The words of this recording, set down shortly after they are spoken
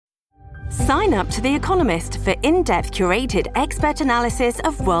Sign up to The Economist for in-depth curated expert analysis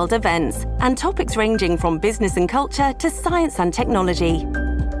of world events and topics ranging from business and culture to science and technology.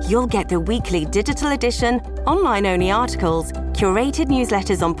 You'll get the weekly digital edition, online-only articles, curated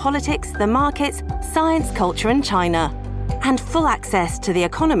newsletters on politics, the markets, science, culture and China, and full access to The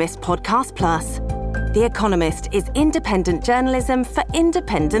Economist Podcast Plus. The Economist is independent journalism for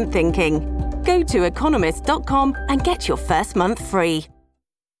independent thinking. Go to economist.com and get your first month free.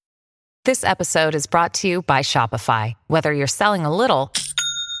 This episode is brought to you by Shopify. Whether you're selling a little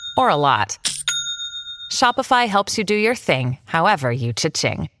or a lot, Shopify helps you do your thing, however you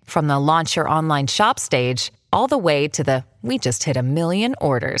cha-ching. From the launch your online shop stage, all the way to the we just hit 1 million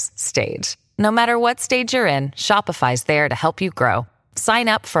orders stage. No matter what stage you're in, Shopify's there to help you grow. Sign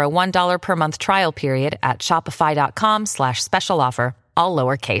up for a $1 per month trial period at shopify.com/special offer, all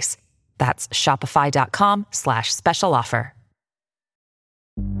lowercase. That's shopify.com/special offer.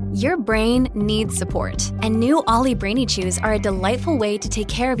 Your brain needs support, and new Ollie Brainy Chews are a delightful way to take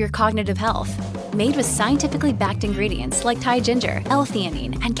care of your cognitive health. Made with scientifically backed ingredients like Thai ginger,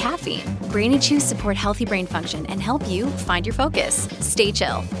 L-theanine, and caffeine, Brainy Chews support healthy brain function and help you find your focus, stay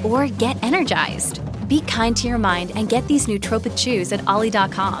chill, or get energized. Be kind to your mind and get these nootropic chews at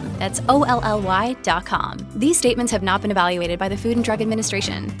ollie.com. That's OLLY.com. These statements have not been evaluated by the Food and Drug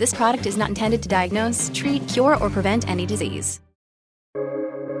Administration. This product is not intended to diagnose, treat, cure, or prevent any disease.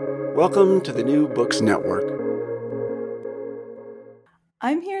 Welcome to the New Books Network.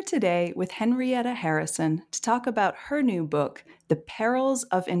 I'm here today with Henrietta Harrison to talk about her new book, The Perils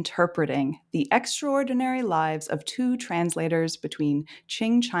of Interpreting: The Extraordinary Lives of Two Translators Between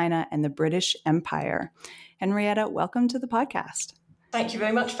Qing China and the British Empire. Henrietta, welcome to the podcast. Thank you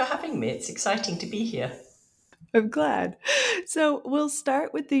very much for having me. It's exciting to be here. I'm glad. So we'll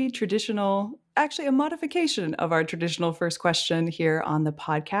start with the traditional, actually a modification of our traditional first question here on the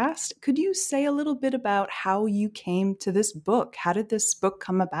podcast. Could you say a little bit about how you came to this book? How did this book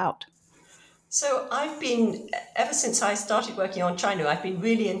come about? So ever since I started working on China, I've been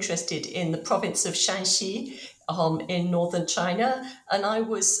really interested in the province of Shanxi in northern China. And I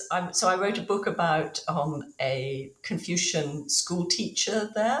wrote a book about a Confucian school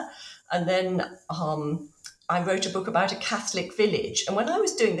teacher there. And then I wrote a book about a Catholic village. And when I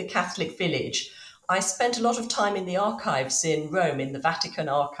was doing the Catholic village, I spent a lot of time in the archives in Rome, in the Vatican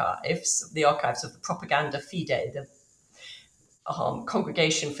archives, the archives of the Propaganda Fide, the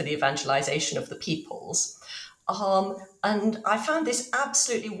Congregation for the Evangelization of the Peoples. And I found this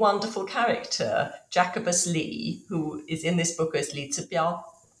absolutely wonderful character, Jacobus Li, who is in this book as Li Zibiao.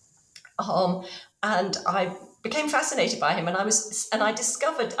 And I became fascinated by him, and I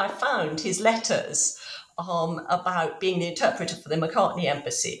found his letters about being the interpreter for the McCartney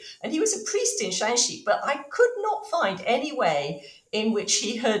embassy. And he was a priest in Shanxi, but I could not find any way in which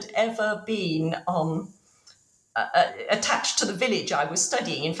he had ever been attached to the village I was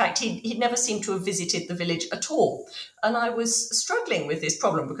studying. In fact, he'd never seemed to have visited the village at all. And I was struggling with this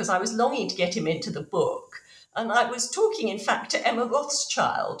problem because I was longing to get him into the book. And I was talking, in fact, to Emma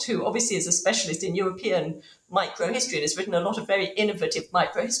Rothschild, who obviously is a specialist in European microhistory and has written a lot of very innovative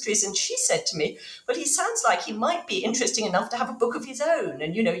microhistories. And she said to me, well, he sounds like he might be interesting enough to have a book of his own.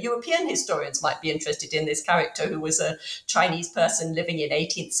 And, European historians might be interested in this character who was a Chinese person living in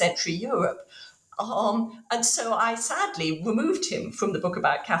 18th century Europe. And so I sadly removed him from the book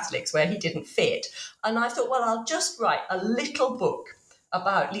about Catholics where he didn't fit. And I thought, well, I'll just write a little book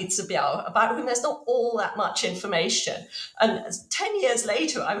about Li Zibiao, about whom there's not all that much information. And 10 years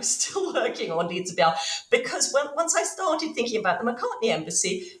later, I was still working on Li Zibiao because once I started thinking about the McCartney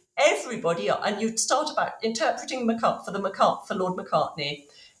embassy, everybody, and you start about interpreting for Lord McCartney,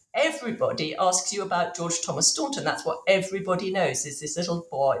 everybody asks you about George Thomas Staunton. That's what everybody knows, is this little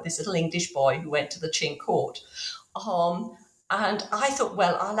English boy who went to the Qing court. And I thought,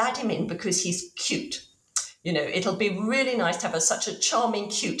 well, I'll add him in because he's cute. It'll be really nice to have such a charming,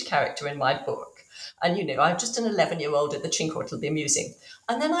 cute character in my book. And, I'm just an 11-year-old at the Qing court. It'll be amusing.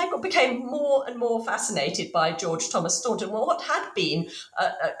 And then I became more and more fascinated by George Thomas Staunton. Well, what had been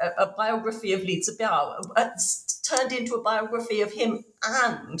a biography of Li Zibiao turned into a biography of him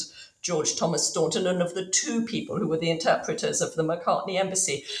and George Thomas Staunton, and of the two people who were the interpreters of the McCartney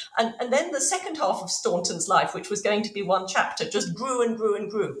embassy. And then the second half of Staunton's life, which was going to be one chapter, just grew and grew and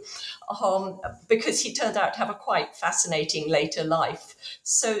grew, because he turned out to have a quite fascinating later life.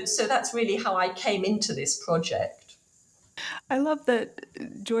 So that's really how I came into this project. I love that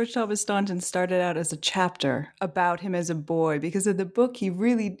George Thomas Staunton started out as a chapter about him as a boy, because in the book he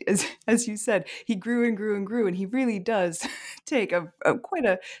really, as you said, he grew and grew and grew, and he really does take quite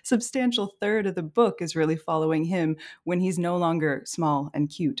a substantial third of the book is really following him when he's no longer small and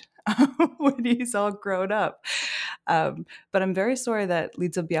cute, when he's all grown up. But I'm very sorry that Li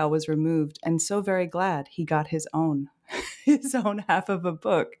Zibiao was removed, and so very glad he got his own his own half of a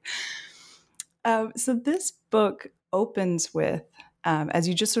book. So this book opens with, as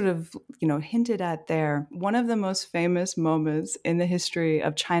you just sort of, hinted at there, one of the most famous moments in the history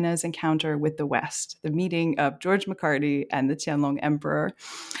of China's encounter with the West, the meeting of George Macartney and the Qianlong Emperor.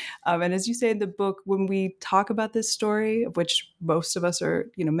 And as you say in the book, when we talk about this story, of which most of us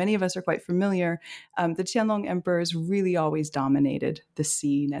are, many of us are quite familiar, the Qianlong Emperors really always dominated the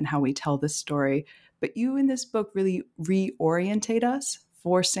scene and how we tell this story. But you in this book really reorientate us,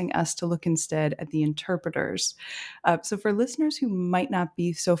 forcing us to look instead at the interpreters. So for listeners who might not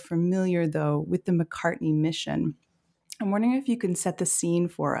be so familiar, though, with the Macartney mission, I'm wondering if you can set the scene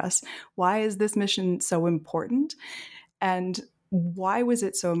for us. Why is this mission so important? And why was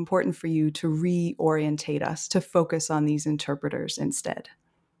it so important for you to reorientate us, to focus on these interpreters instead?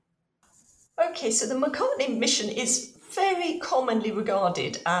 Okay, so the Macartney mission is very commonly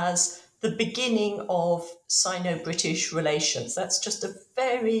regarded as the beginning of Sino-British relations. That's just a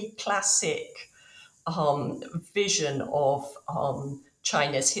very classic vision of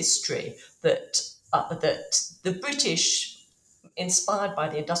China's history, that the British, inspired by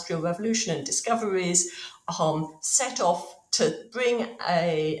the Industrial Revolution and discoveries, set off to bring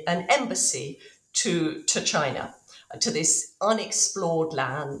an embassy to China, to this unexplored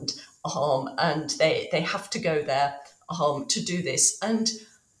land, and they have to go there to do this.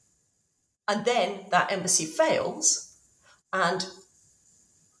 And then that embassy fails, and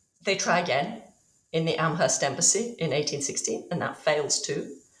they try again in the Amherst Embassy in 1816, and that fails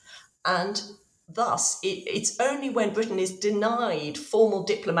too. And thus, it's only when Britain is denied formal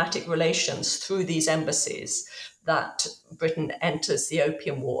diplomatic relations through these embassies that Britain enters the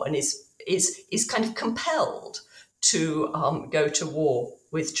Opium War and is kind of compelled to go to war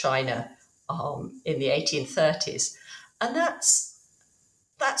with China in the 1830s. And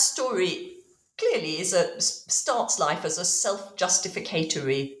that story clearly starts life as a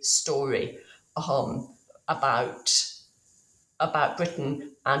self-justificatory story about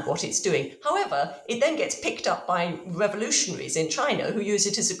Britain and what it's doing. However, it then gets picked up by revolutionaries in China who use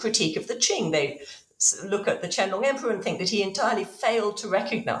it as a critique of the Qing. They look at the Qianlong Emperor and think that he entirely failed to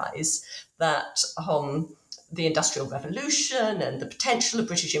recognize that the Industrial Revolution and the potential of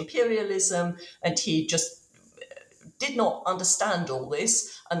British imperialism, and he just did not understand all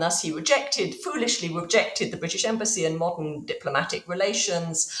this, and thus he foolishly rejected the British embassy and modern diplomatic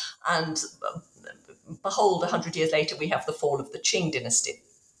relations, and behold, 100 years later, we have the fall of the Qing dynasty,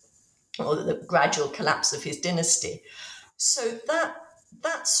 or the gradual collapse of his dynasty. So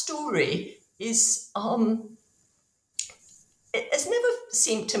that story is, it has never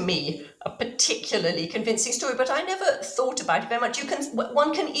seemed to me a particularly convincing story, but I never thought about it very much.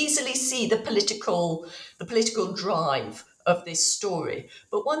 One can easily see the political drive of this story.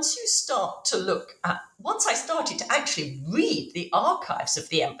 But once I started to actually read the archives of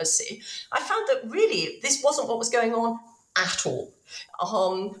the embassy, I found that really this wasn't what was going on at all.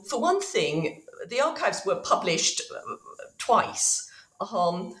 For one thing, the archives were published twice,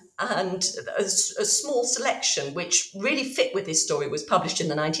 and a small selection which really fit with this story was published in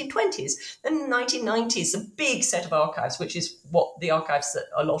the 1920s. Then in the 1990s, a big set of archives, which is what the archives that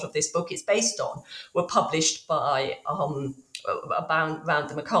a lot of this book is based on, were published by around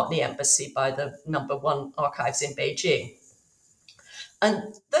the Macartney Embassy by the number 1 archives in Beijing.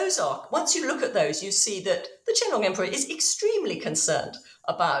 And once you look at those, you see that the Qianlong Emperor is extremely concerned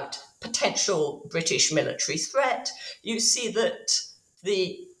about potential British military threat. You see that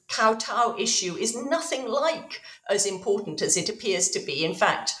the Kowtow issue is nothing like as important as it appears to be. In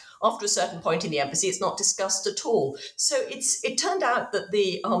fact, after a certain point in the embassy, it's not discussed at all. So it turned out that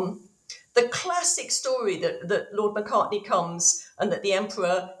the classic story that Lord Macartney comes and that the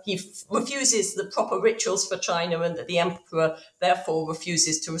emperor, he refuses the proper rituals for China and that the emperor therefore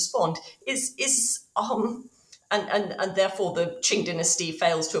refuses to respond and therefore the Qing dynasty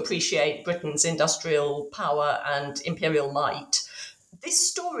fails to appreciate Britain's industrial power and imperial might.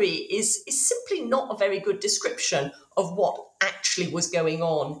 This story is simply not a very good description of what actually was going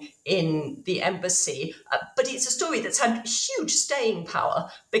on in the embassy. But it's a story that's had huge staying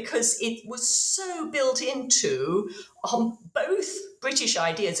power because it was so built into both British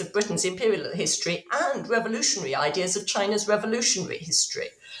ideas of Britain's imperial history and revolutionary ideas of China's revolutionary history.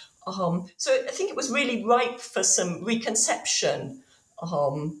 So I think it was really ripe for some reconception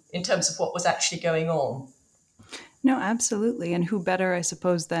in terms of what was actually going on. No, absolutely. And who better, I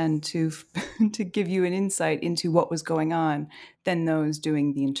suppose, then to to give you an insight into what was going on than those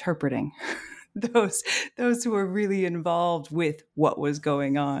doing the interpreting, those who are really involved with what was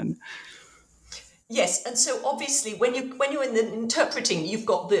going on. Yes, and so obviously when you're in the interpreting, you've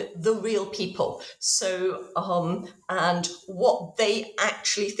got the real people. So and what they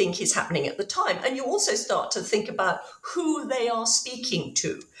actually think is happening at the time, and you also start to think about who they are speaking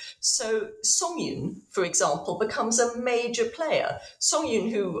to. So Song Yun, for example, becomes a major player. Song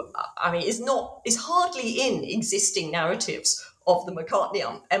Yun, who is hardly in existing narratives of the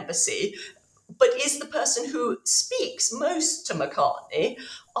McCartney embassy, but is the person who speaks most to McCartney,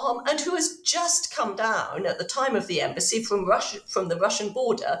 and who has just come down at the time of the embassy from the Russian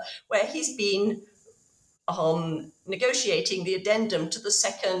border, where he's been negotiating the addendum to the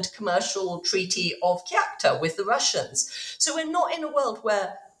Second Commercial Treaty of Kyakhta with the Russians. So we're not in a world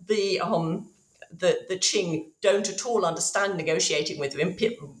where the Qing don't at all understand negotiating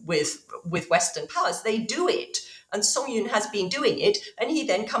with Western powers. They do it, and Song Yun has been doing it, and he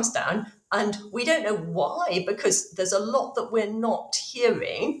then comes down, and we don't know why, because there's a lot that we're not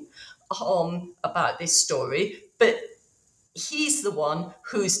hearing about this story, but he's the one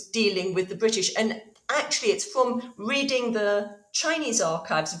who's dealing with the British. And actually, it's from reading the Chinese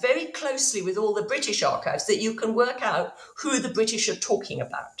archives very closely with all the British archives that you can work out who the British are talking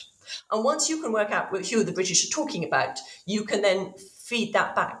about. And once you can work out who the British are talking about, you can then feed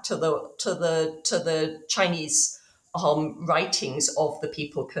that back to the Chinese writings of the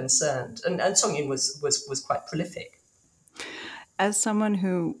people concerned. And Song Yun was quite prolific. As someone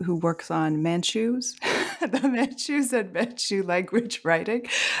who works on Manchus, the Manchus and Manchu language writing,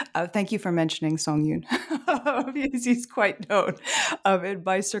 thank you for mentioning Song Yun. He's quite known in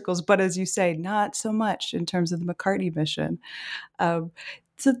my circles, but as you say, not so much in terms of the McCartney mission.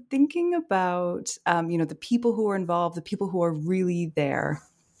 So thinking about the people who are involved, the people who are really there.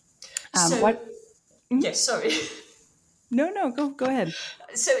 Yes, sorry. No, go ahead.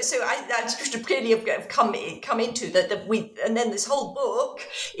 So I just clearly have come into that we, and then this whole book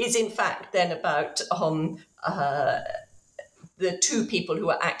is in fact then about the two people who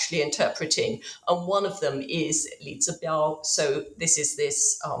are actually interpreting, and one of them is Li Zibiao. So this is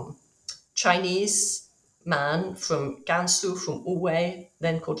this Chinese man from Gansu, from Wuwei,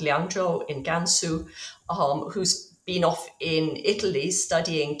 then called Liangzhou in Gansu, who's been off in Italy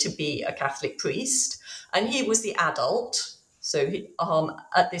studying to be a Catholic priest. And he was the adult, so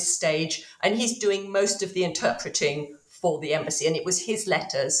at this stage, and he's doing most of the interpreting for the embassy. And it was his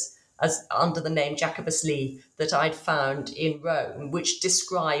letters, as under the name Jacobus Lee, that I'd found in Rome, which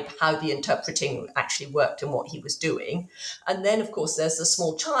describe how the interpreting actually worked and what he was doing. And then, of course, there's the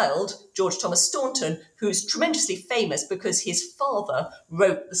small child, George Thomas Staunton, who's tremendously famous because his father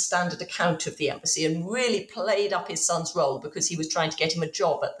wrote the standard account of the embassy and really played up his son's role because he was trying to get him a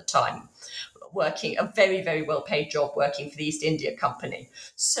job at the time, working a very, very well-paid job working for the East India Company.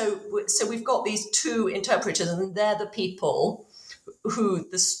 So we've got these two interpreters, and they're the people who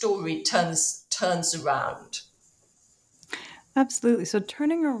the story turns around. Absolutely. So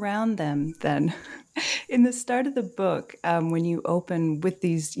turning around them then, in the start of the book, when you open with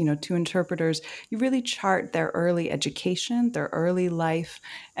these, two interpreters, you really chart their early education, their early life,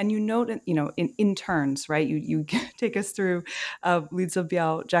 and you note, in turns, right? You take us through Li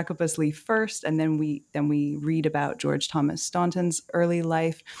Zibiao, Jacobus Lee first, and then we read about George Thomas Staunton's early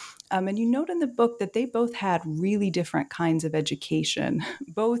life. And you note in the book that they both had really different kinds of education,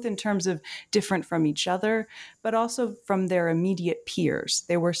 both in terms of different from each other, but also from their immediate peers.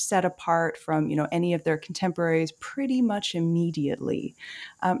 They were set apart from, any of their contemporaries pretty much immediately.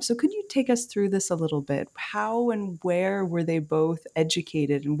 So could you take us through this a little bit? How and where were they both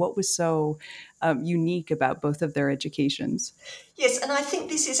educated, and what was so unique about both of their educations? Yes, and I think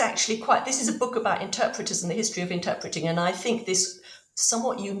this is actually this is a book about interpreters and the history of interpreting, and I think this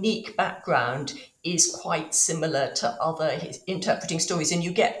somewhat unique background is quite similar to other interpreting stories. And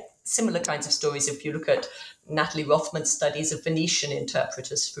you get similar kinds of stories if you look at Natalie Rothman's studies of Venetian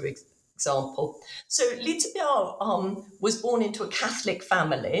interpreters, for example. So Li Zibiao was born into a Catholic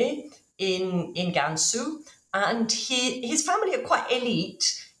family in Gansu, and his family are quite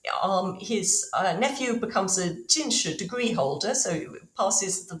elite. His nephew becomes a Jinshu degree holder, so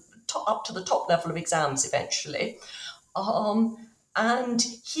passes up to the top level of exams eventually. And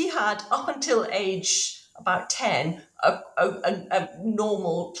he had, up until age about 10, a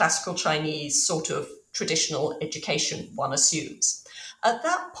normal classical Chinese sort of traditional education, one assumes. At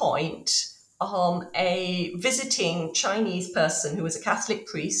that point, a visiting Chinese person who was a Catholic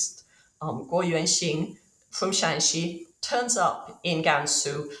priest, Guo Yuanxing, from Shanxi, turns up in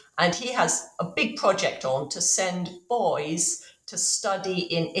Gansu, and he has a big project on to send boys to study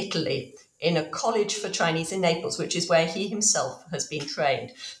in Italy in a college for Chinese in Naples, which is where he himself has been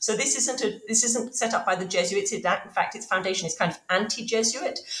trained. So this isn't set up by the Jesuits. In fact, its foundation is kind of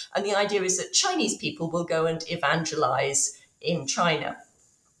anti-Jesuit, and the idea is that Chinese people will go and evangelize in China.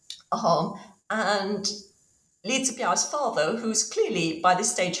 And Li Zibiao's father, who's clearly by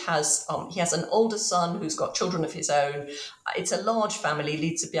this stage he has an older son who's got children of his own. It's a large family.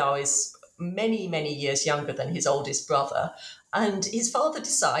 Li Zibiao is many, many years younger than his oldest brother. And his father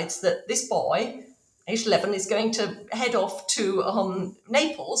decides that this boy, age 11, is going to head off to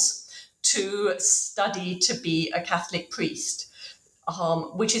Naples to study to be a Catholic priest.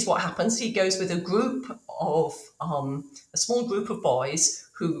 Which is what happens. He goes with a small group of boys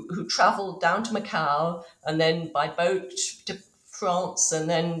who travel down to Macau and then by boat to France and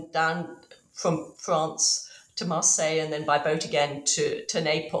then down from France to Marseille and then by boat again to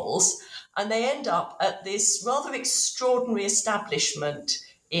Naples. And they end up at this rather extraordinary establishment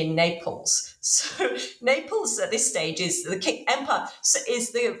in Naples. So Naples at this stage is the empire,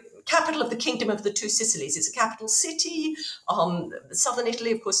 is the capital of the Kingdom of the Two Sicilies. It's a capital city. Southern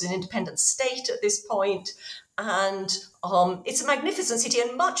Italy, of course, is an independent state at this point. And it's a magnificent city,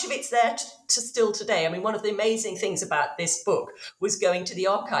 and much of it's there to still today. I mean, one of the amazing things about this book was going to the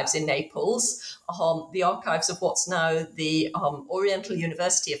archives in Naples, the archives of what's now the Oriental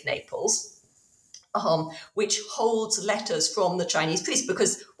University of Naples, which holds letters from the Chinese priests,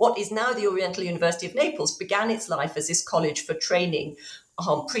 because what is now the Oriental University of Naples began its life as this college for training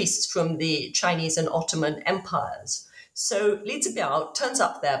priests from the Chinese and Ottoman empires. So Li Zibiao turns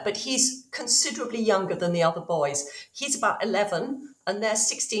up there, but he's considerably younger than the other boys. He's about 11, and they're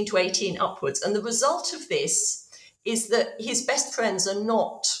 16 to 18 upwards. And the result of this is that his best friends are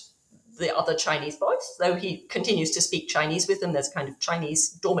not the other Chinese boys, though he continues to speak Chinese with them. There's kind of Chinese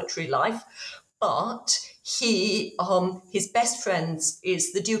dormitory life. But his best friends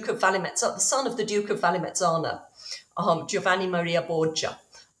is the Duke of Vallimezzana, the son of the Duke of Vallimezzana, Giovanni Maria Borgia,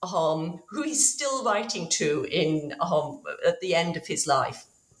 who he's still writing to at the end of his life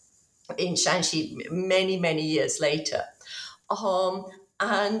in Shanxi many, many years later.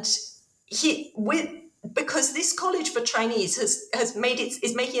 Because this college for Chinese is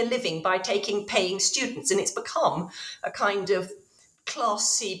making a living by taking paying students, and it's become a kind of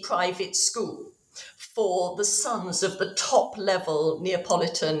classy private school for the sons of the top level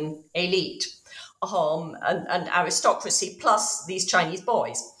Neapolitan elite. And aristocracy plus these Chinese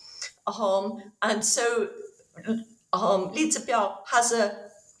boys. And so Li Zibiao has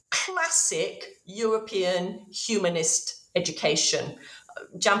a classic European humanist education.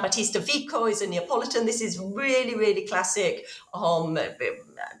 Giambattista Vico is a Neapolitan. This is really, really classic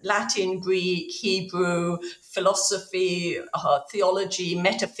Latin, Greek, Hebrew, philosophy, theology,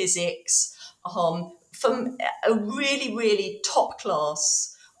 metaphysics, from a really, really top class.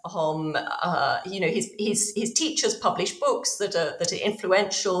 His teachers publish books that are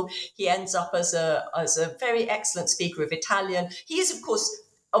influential. He ends up as a very excellent speaker of Italian. He is, of course,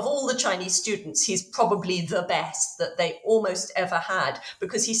 of all the Chinese students, he's probably the best that they almost ever had,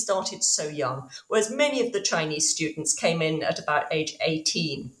 because he started so young, whereas many of the Chinese students came in at about age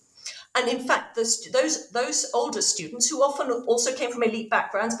 18. And in fact, those older students, who often also came from elite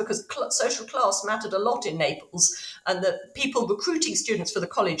backgrounds, because social class mattered a lot in Naples, and the people recruiting students for the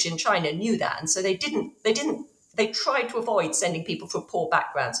college in China knew that, and so they tried to avoid sending people from poor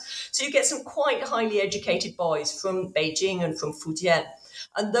backgrounds. So you get some quite highly educated boys from Beijing and from Fujian,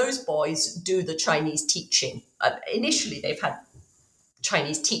 and those boys do the Chinese teaching. Initially, they've had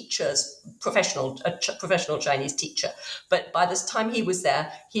Chinese teachers, professional Chinese teacher. But by the time he was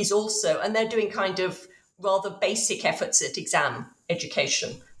there, he's also, and they're doing kind of rather basic efforts at exam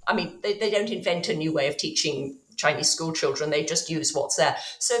education. I mean, they don't invent a new way of teaching Chinese school children. They just use what's there.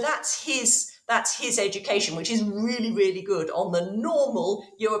 So that's his education, which is really, really good on the normal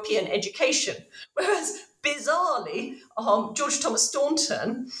European education. Whereas bizarrely, George Thomas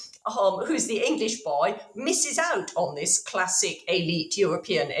Staunton, who's the English boy, misses out on this classic elite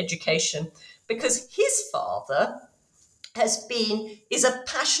European education, because his father is a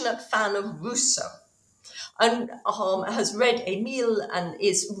passionate fan of Rousseau, and has read Émile and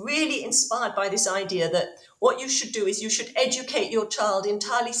is really inspired by this idea that what you should do is you should educate your child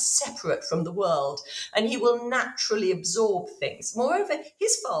entirely separate from the world, and he will naturally absorb things. Moreover,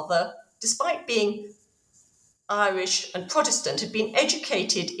 his father, despite being Irish and Protestant, had been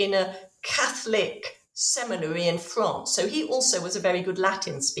educated in a Catholic seminary in France. So he also was a very good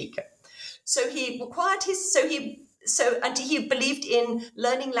Latin speaker. So he required and he believed in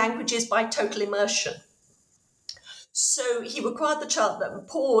learning languages by total immersion. So he required the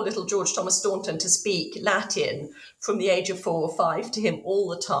poor little George Thomas Staunton, to speak Latin from the age of 4 or 5 to him all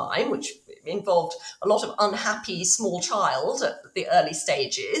the time, which involved a lot of unhappy small child at the early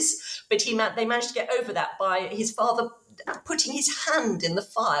stages. But they managed to get over that by his father putting his hand in the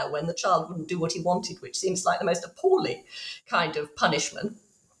fire when the child wouldn't do what he wanted, which seems like the most appalling kind of punishment.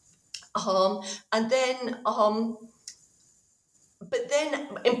 But then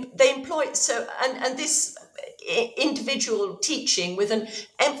they employed this individual teaching with an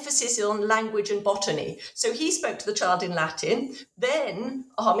emphasis on language and botany. So he spoke to the child in Latin. Then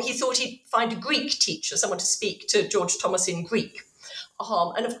he thought he'd find a Greek teacher, someone to speak to George Thomas in Greek.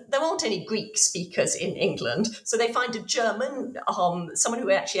 And there aren't any Greek speakers in England, so they find a German, someone who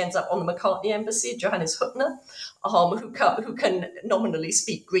actually ends up on the McCartney embassy, Johannes Huttner, who can nominally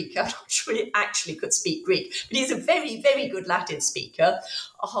speak Greek. I'm not sure he actually could speak Greek, but he's a very, very good Latin speaker.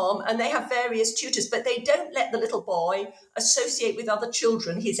 And they have various tutors, but they don't let the little boy associate with other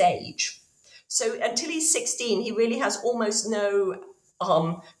children his age. So until he's 16, he really has almost no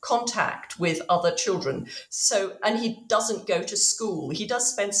contact with other children. And he doesn't go to school. He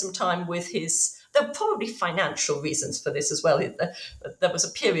does spend some time with there are probably financial reasons for this as well. There was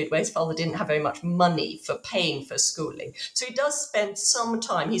a period where his father didn't have very much money for paying for schooling. So he does spend some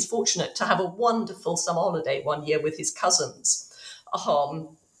time. He's fortunate to have a wonderful summer holiday one year with his cousins,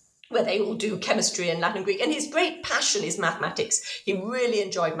 where they all do chemistry and Latin and Greek. And his great passion is mathematics. He really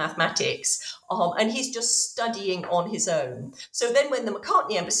enjoyed mathematics, and he's just studying on his own. So then when the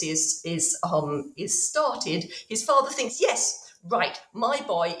McCartney embassy is started, his father thinks, yes, right, my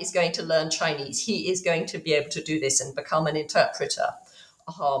boy is going to learn Chinese. He is going to be able to do this and become an interpreter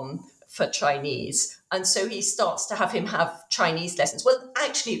for Chinese. And so he starts to have him have Chinese lessons. Well,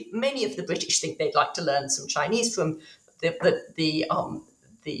 actually, many of the British think they'd like to learn some Chinese from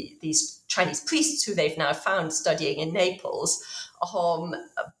these Chinese priests who they've now found studying in Naples,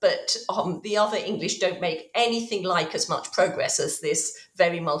 but the other English don't make anything like as much progress as this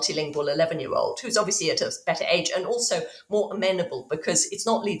very multilingual 11-year-old, who's obviously at a better age and also more amenable, because it's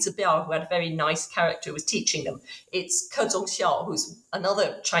not Li Zibiao, who had a very nice character who was teaching them. It's Ke Zongxiao, who's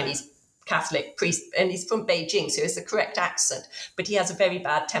another Chinese Catholic priest, and he's from Beijing, so he has the correct accent, but he has a very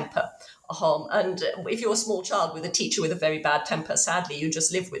bad temper. And if you're a small child with a teacher with a very bad temper, sadly, you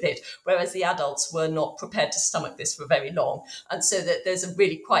just live with it, whereas the adults were not prepared to stomach this for very long. And so that there's a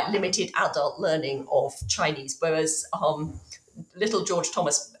really quite limited adult learning of Chinese, whereas little George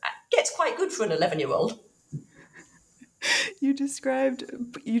Thomas gets quite good for an 11-year-old. You described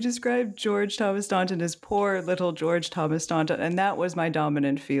George Thomas Staunton as poor little George Thomas Staunton, and that was my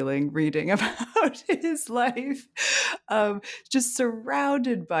dominant feeling reading about his life. Just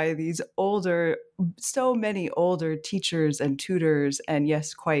surrounded by these so many older teachers and tutors, and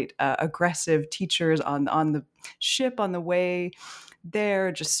yes, quite aggressive teachers on the ship on the way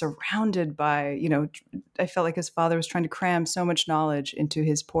there, just surrounded by, I felt like his father was trying to cram so much knowledge into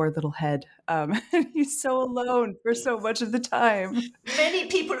his poor little head. He's so alone for so much of the time. Many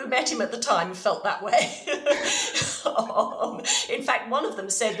people who met him at the time felt that way. In fact, one of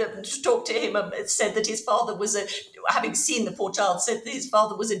them said that, to talk to him, said that his father was having seen the poor child, said that his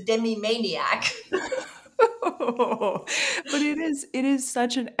father was a demi-maniac. But it is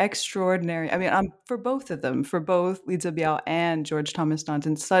such an extraordinary, for both of them, for both Li Zibiao and George Thomas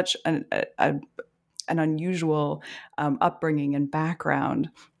Staunton, such an unusual upbringing and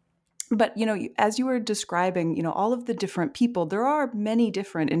background. But, as you were describing, all of the different people, there are many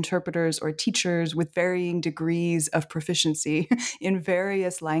different interpreters or teachers with varying degrees of proficiency in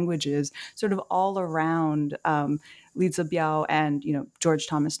various languages, sort of all around Li Zibiao and, George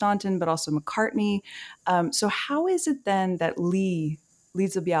Thomas Staunton, but also McCartney. So how is it then that Li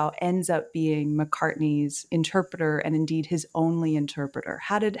Zibiao ends up being McCartney's interpreter and indeed his only interpreter?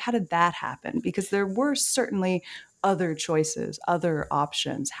 How did that happen? Because there were certainly other choices, other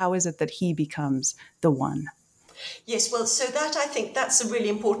options. How is it that he becomes the one? Yes, well, so that, I think that's a really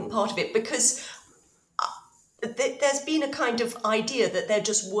important part of it, because there's been a kind of idea that there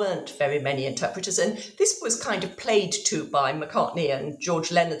just weren't very many interpreters, and this was kind of played to by McCartney and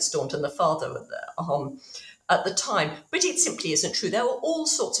George Leonard Staunton, the father, at the time. But it simply isn't true. There were all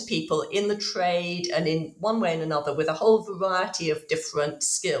sorts of people in the trade and in one way and another with a whole variety of different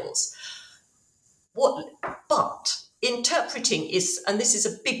skills. But interpreting is, and this is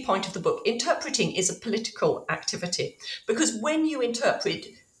a big point of the book, interpreting is a political activity, because when you interpret,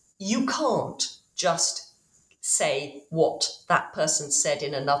 you can't just say what that person said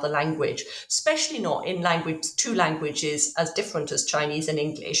in another language, especially not in two languages as different as Chinese and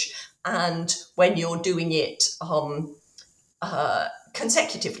English, and when you're doing it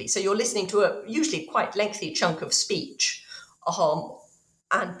consecutively. So you're listening to a usually quite lengthy chunk of speech,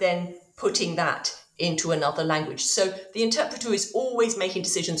 and then putting that into another language. So the interpreter is always making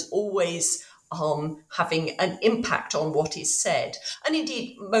decisions, always having an impact on what is said. And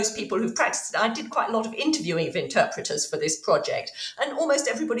indeed, most people who've practiced it, I did quite a lot of interviewing of interpreters for this project, and almost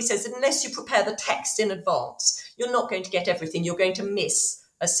everybody says that unless you prepare the text in advance, you're not going to get everything. You're going to miss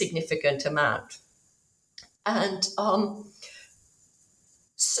a significant amount. And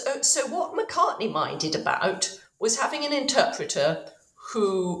so what McCartney minded about was having an interpreter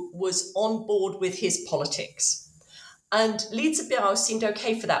who was on board with his politics. And Li Zibiao seemed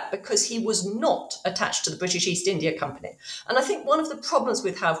okay for that because he was not attached to the British East India Company. And I think one of the problems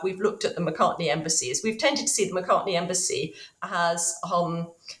with how we've looked at the McCartney Embassy is we've tended to see the McCartney Embassy as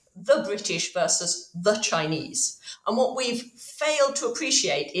the British versus the Chinese. And what we've failed to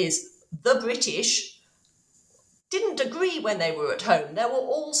appreciate is the British didn't agree when they were at home. There were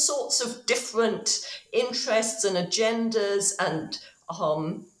all sorts of different interests and agendas, and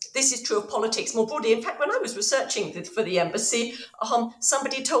this is true of politics more broadly. In fact, when I was researching for the embassy,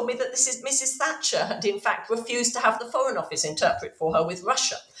 somebody told me that this is Mrs. Thatcher had in fact refused to have the Foreign Office interpret for her with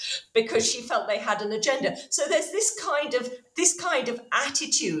Russia because she felt they had an agenda. So there's this kind of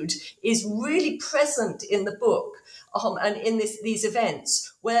attitude is really present in the book and in these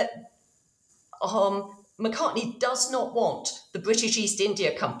events where McCartney does not want the British East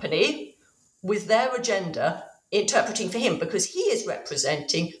India Company with their agenda interpreting for him because he is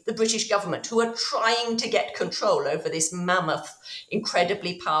representing the British government who are trying to get control over this mammoth,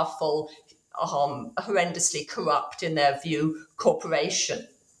 incredibly powerful, horrendously corrupt, in their view, corporation.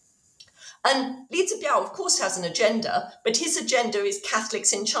 And Li Zibiao, of course, has an agenda, but his agenda is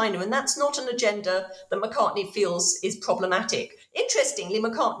Catholics in China, and that's not an agenda that McCartney feels is problematic. Interestingly,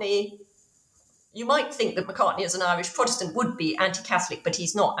 McCartney... You might think that McCartney, as an Irish Protestant, would be anti-Catholic, but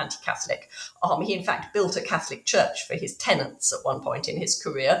he's not anti-Catholic. He, in fact, built a Catholic church for his tenants at one point in his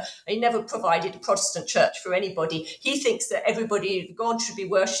career. He never provided a Protestant church for anybody. He thinks that God should be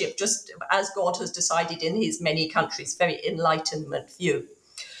worshipped just as God has decided in his many countries, very Enlightenment view.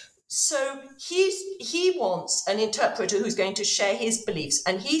 So he wants an interpreter who's going to share his beliefs,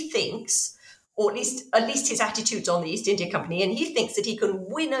 and he thinks, or at least his attitudes on the East India Company, and he thinks that he can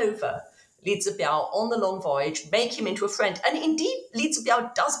win over Li Zibiao on the long voyage, make him into a friend. And indeed, Li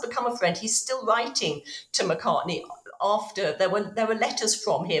Zibiao does become a friend. He's still writing to McCartney after there were letters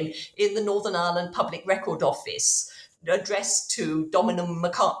from him in the Northern Ireland Public Record Office addressed to Dominum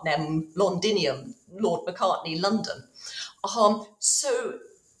McCartnem Londinium, Lord McCartney, London.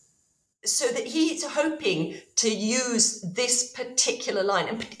 So that he's hoping to use this particular line.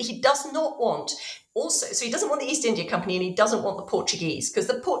 And he does not want... So he doesn't want the East India Company and he doesn't want the Portuguese, because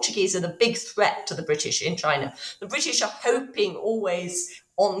the Portuguese are the big threat to the British in China. The British are hoping always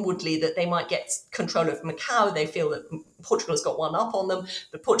onwardly that they might get control of Macau. They feel that Portugal has got one up on them.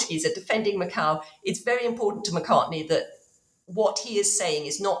 The Portuguese are defending Macau. It's very important to McCartney that what he is saying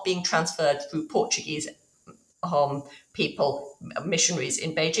is not being transferred through Portuguese people, missionaries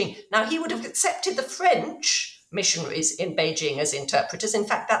in Beijing. Now, he would have accepted the French missionaries in Beijing as interpreters. In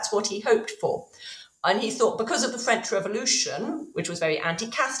fact, that's what he hoped for. And he thought because of the French Revolution, which was very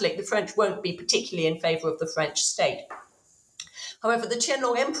anti-Catholic, the French won't be particularly in favour of the French state. However, the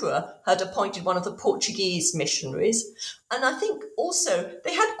Qianlong Emperor had appointed one of the Portuguese missionaries. And I think also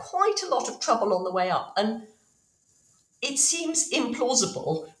they had quite a lot of trouble on the way up. And it seems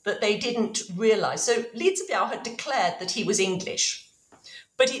implausible that they didn't realise. So Li Zibiao had declared that he was English.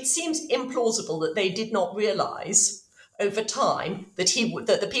 But it seems implausible that they did not realise over time that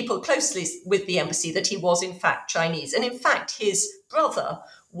the people closely with the embassy that he was in fact Chinese, and in fact his brother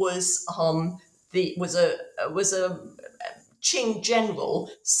was a Qing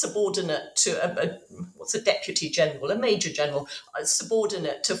general subordinate to a deputy general, a major general,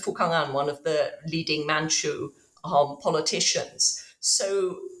 subordinate to Fu Kang'an, one of the leading Manchu politicians.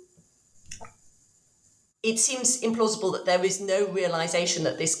 So it seems implausible that there is no realization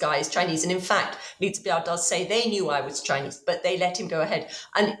that this guy is Chinese. And in fact, Li Zibiao does say they knew I was Chinese, but they let him go ahead.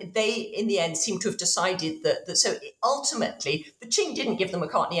 And they, in the end, seem to have decided that so ultimately, the Qing didn't give the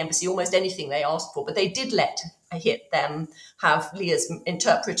McCartney embassy almost anything they asked for, but they did let them have Li as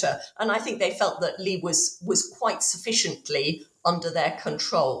interpreter. And I think they felt that Li was quite sufficiently under their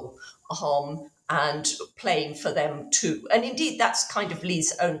control. And playing for them too. And indeed, that's kind of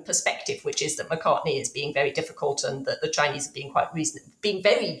Li's own perspective, which is that McCartney is being very difficult and that the Chinese are being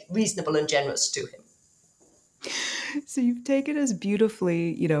very reasonable and generous to him. So you've taken us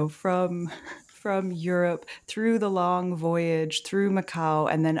beautifully, from from Europe through the long voyage, through Macau,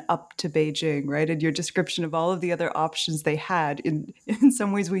 and then up to Beijing, right? And your description of all of the other options they had, in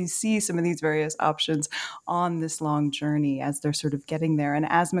some ways we see some of these various options on this long journey as they're sort of getting there. And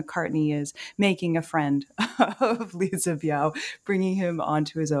as McCartney is making a friend of Li Zibiao, bringing him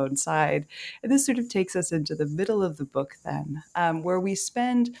onto his own side. And this sort of takes us into the middle of the book then, where we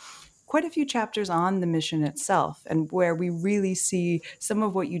spend quite a few chapters on the mission itself, and where we really see some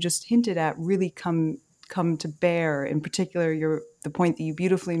of what you just hinted at really come to bear. In particular, the point that you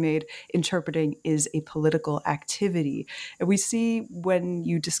beautifully made, interpreting is a political activity. And we see, when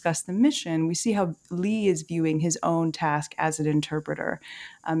you discuss the mission, we see how Li is viewing his own task as an interpreter.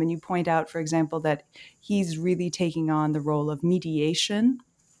 And you point out, for example, that he's really taking on the role of mediation.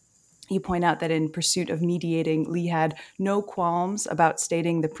 You point out that in pursuit of mediating, Li had no qualms about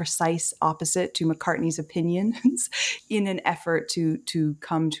stating the precise opposite to McCartney's opinions in an effort to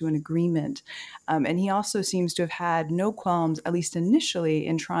come to an agreement. And he also seems to have had no qualms, at least initially,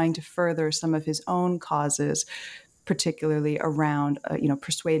 in trying to further some of his own causes, particularly around,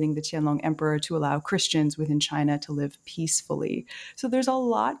 persuading the Qianlong emperor to allow Christians within China to live peacefully. So there's a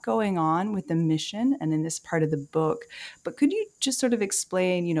lot going on with the mission and in this part of the book. But could you just sort of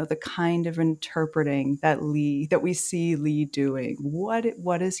explain, the kind of interpreting that we see Li doing?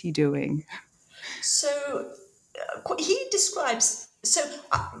 What is he doing? So he describes. So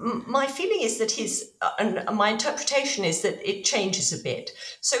my feeling is that and my interpretation is that it changes a bit.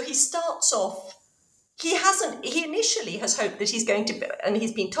 So he starts off. He initially has hoped that he's going to be, and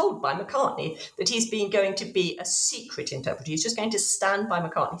he's been told by McCartney that he's going to be a secret interpreter. He's just going to stand by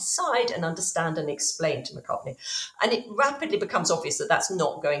McCartney's side and understand and explain to McCartney. And it rapidly becomes obvious that that's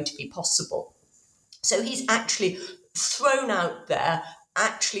not going to be possible. So he's actually thrown out there,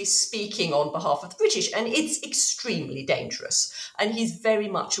 actually speaking on behalf of the British, and it's extremely dangerous. And he's very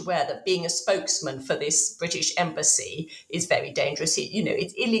much aware that being a spokesman for this British embassy is very dangerous.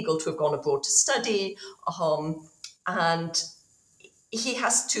 It's illegal to have gone abroad to study, and he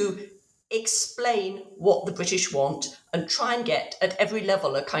has to explain what the British want and try and get at every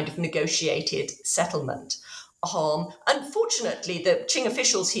level a kind of negotiated settlement. Unfortunately, the Qing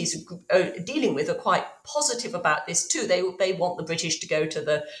officials he's dealing with are quite positive about this too. They want the British to go to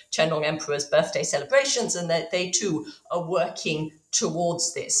the Qianlong Emperor's birthday celebrations, and they too are working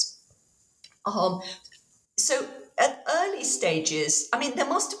towards this. So at early stages, there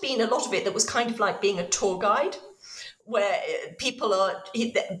must have been a lot of it that was kind of like being a tour guide, where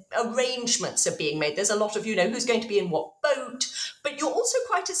arrangements are being made. There's a lot of, who's going to be in what boat, but you're also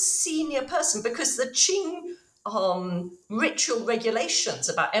quite a senior person, because the Qing ritual regulations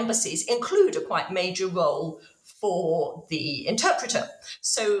about embassies include a quite major role for the interpreter.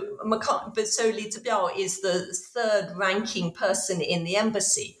 So Li Zibiao is the third-ranking person in the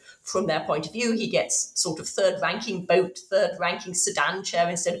embassy. From their point of view, he gets sort of third-ranking boat, third-ranking sedan chair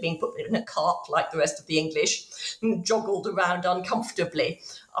instead of being put in a cart like the rest of the English, and joggled around uncomfortably.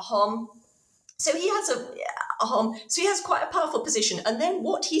 So he has quite a powerful position. And then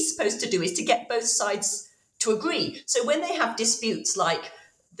what he's supposed to do is to get both sides to agree. So when they have disputes, like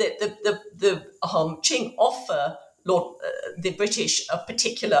the Qing offer the British a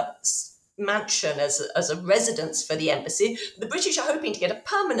particular mansion as a residence for the embassy, the British are hoping to get a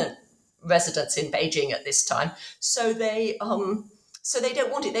permanent residence in Beijing at this time. So they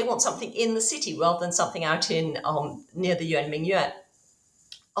don't want it. They want something in the city rather than something out in near the Yuanming Yuan.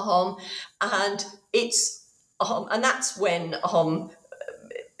 And that's when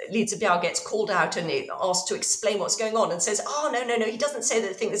Li Zibiao gets called out and asked to explain what's going on, and says, no, he doesn't say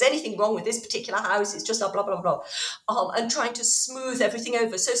that there's anything wrong with this particular house, it's just blah, blah, blah, and trying to smooth everything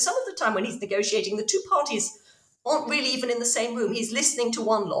over. So some of the time when he's negotiating, the two parties aren't really even in the same room. He's listening to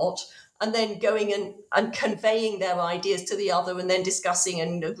one lot and then going and conveying their ideas to the other, and then discussing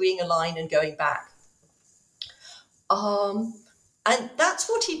and agreeing a line and going back. And that's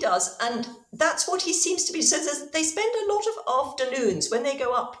what he does, and that's what he seems to be. So they spend a lot of afternoons when they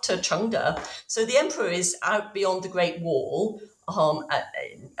go up to Chengde. So the emperor is out beyond the Great Wall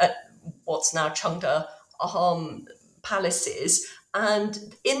at what's now Chengde palaces,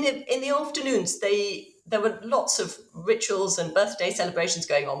 and in the afternoons there were lots of rituals and birthday celebrations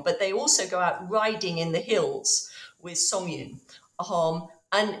going on, but they also go out riding in the hills with Songyun.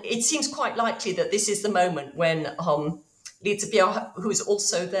 And it seems quite likely that this is the moment when Li Zibiao, who is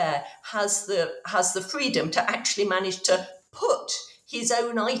also there, has the freedom to actually manage to put his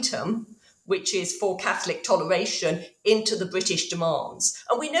own item, which is for Catholic toleration, into the British demands.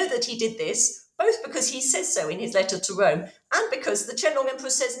 And we know that he did this both because he says so in his letter to Rome, and because the Qianlong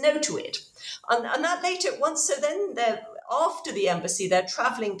Emperor says no to it. And that later, so then after the embassy, they're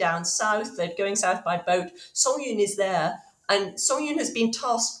traveling down south, they're going south by boat. Song Yun is there, and Song Yun has been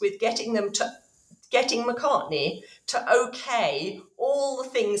tasked with getting McCartney to okay all the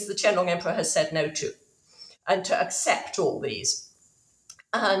things the Qianlong Emperor has said no to, and to accept all these.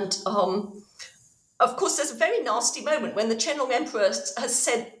 And of course, there's a very nasty moment when the Qianlong Emperor has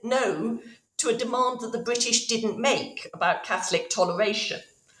said no to a demand that the British didn't make about Catholic toleration.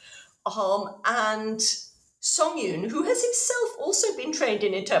 And Song Yun, who has himself also been trained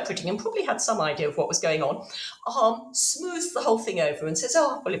in interpreting and probably had some idea of what was going on, smooths the whole thing over and says,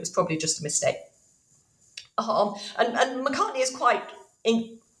 oh, well, it was probably just a mistake. And McCartney is quite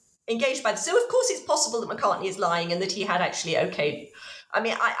engaged by this. So, of course, it's possible that McCartney is lying and that he had actually okayed. I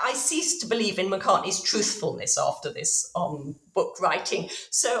mean, I cease to believe in McCartney's truthfulness after this book writing.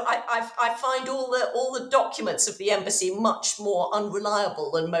 So I find all the documents of the embassy much more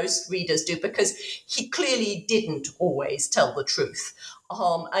unreliable than most readers do, because he clearly didn't always tell the truth.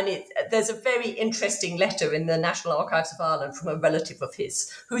 And there's a very interesting letter in the National Archives of Ireland from a relative of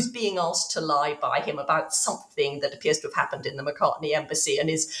his who's being asked to lie by him about something that appears to have happened in the McCartney embassy, and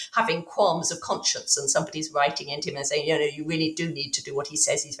is having qualms of conscience. And somebody's writing into him and saying, you really do need to do what he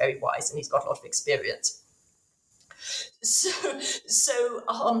says. He's very wise and he's got a lot of experience.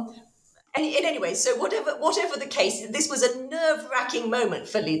 Anyway, so whatever the case, this was a nerve-wracking moment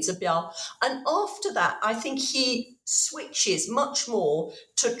for Li Zibiao. And after that, I think he switches much more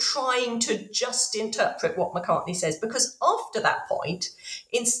to trying to just interpret what McCartney says, because after that point,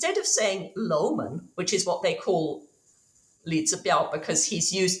 instead of saying Loman, which is what they call Li Zibiao because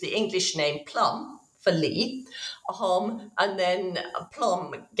he's used the English name Plum for Li, and then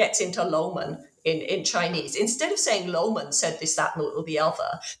Plum gets into Loman in Chinese. Instead of saying Loman said this, that, or the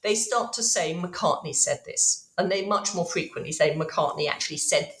other, they start to say McCartney said this. And they much more frequently say McCartney actually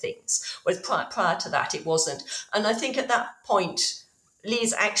said things, whereas prior to that it wasn't. And I think at that point,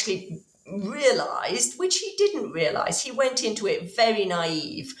 Lee's actually realised, which he didn't realise, he went into it very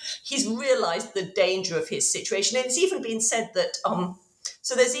naive. He's realised the danger of his situation. And it's even been said that,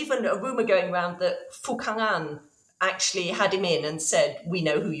 so there's even a rumour going around that Fu Kang'an actually had him in and said, we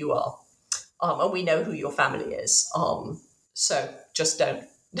know who you are. And we know who your family is. So just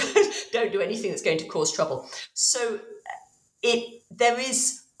don't do anything that's going to cause trouble. So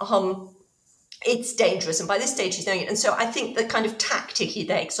it's dangerous. And by this stage, he's knowing it. And so I think the kind of tactic he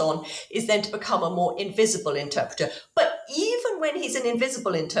takes on is then to become a more invisible interpreter. But even when he's an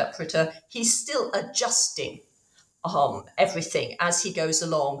invisible interpreter, he's still adjusting everything as he goes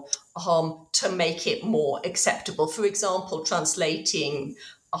along to make it more acceptable. For example, translating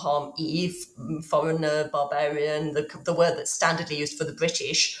Eve, foreigner, barbarian, the word that's standardly used for the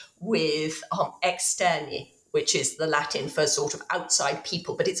British, with externi, which is the Latin for sort of outside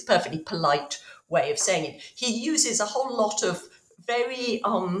people, but it's a perfectly polite way of saying it. He uses a whole lot of very,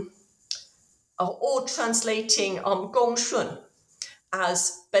 or translating gongshun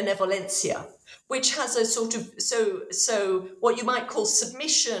as benevolencia, which has a sort of, so what you might call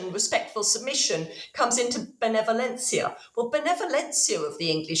submission, respectful submission, comes into benevolencia. Well, benevolencia of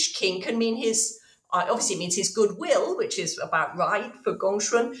the English king can mean obviously it means his goodwill, which is about right for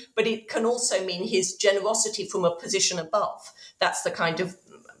Gongshun, but it can also mean his generosity from a position above. That's the kind of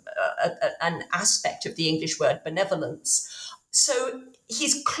an aspect of the English word benevolence. So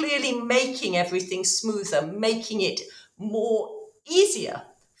he's clearly making everything smoother, making it more easier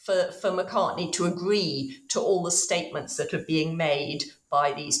for McCartney to agree to all the statements that are being made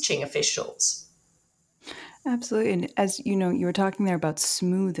by these Qing officials. Absolutely. And as you know, you were talking there about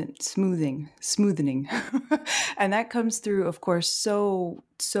smoothening. And that comes through, of course, so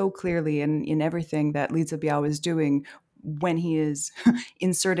clearly in everything that Li Zibiao is doing when he is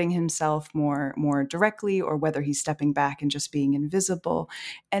inserting himself more directly, or whether he's stepping back and just being invisible.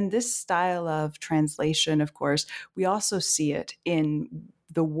 And this style of translation, of course, we also see it in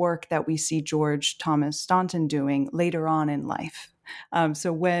the work that we see George Thomas Staunton doing later on in life.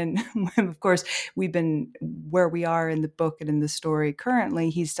 So when, of course, we've been where we are in the book and in the story currently,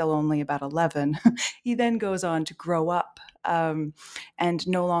 he's still only about 11. He then goes on to grow up. And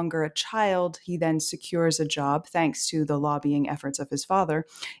no longer a child, he then secures a job, thanks to the lobbying efforts of his father,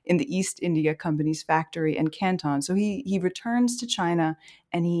 in the East India Company's factory in Canton. So he returns to China,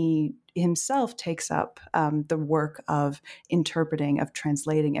 and he himself takes up the work of interpreting, of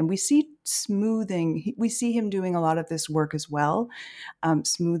translating. And we see smoothing. We see him doing a lot of this work as well,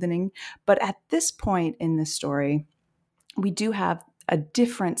 smoothing. But at this point in the story, we do have a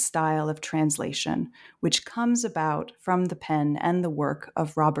different style of translation, which comes about from the pen and the work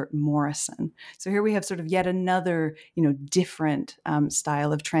of Robert Morrison. So here we have sort of yet another, different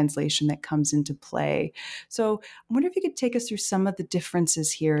style of translation that comes into play. So I wonder if you could take us through some of the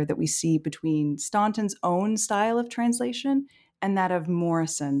differences here that we see between Staunton's own style of translation and that of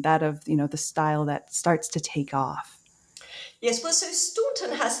Morrison, that of, the style that starts to take off. Yes, well, so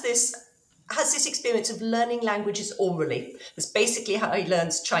Staunton has this experience of learning languages orally. That's basically how he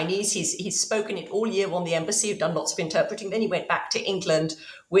learns Chinese. He's spoken it all year on the embassy, done lots of interpreting. Then he went back to England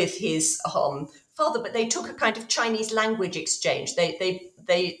with his father, but they took a kind of Chinese language exchange. They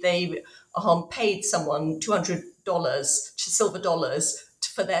paid someone $200, silver dollars,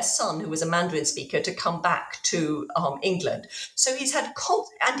 for their son, who was a Mandarin speaker, to come back to England. So he's had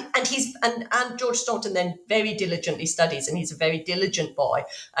and George Staunton then very diligently studies, and he's a very diligent boy,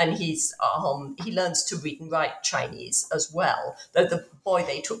 and he learns to read and write Chinese as well, though the boy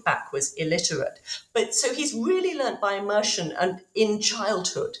they took back was illiterate. But so he's really learned by immersion and in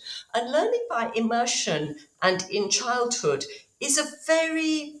childhood, and learning by immersion and in childhood is a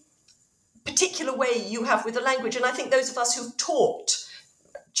very particular way you have with the language. And I think those of us who've taught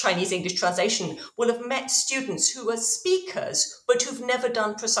Chinese English translation will have met students who are speakers but who've never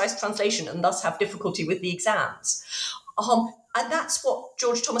done precise translation and thus have difficulty with the exams. And that's what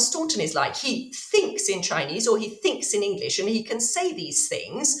George Thomas Staunton is like. He thinks in Chinese or he thinks in English, and he can say these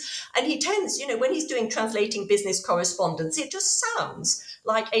things. And he tends, when he's doing translating business correspondence, it just sounds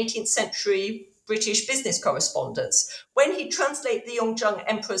like 18th century British business correspondence. When he translates the Yongjung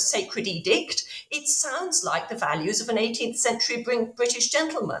Emperor's Sacred Edict, it sounds like the values of an 18th century British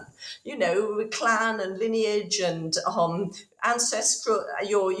gentleman, clan and lineage and ancestral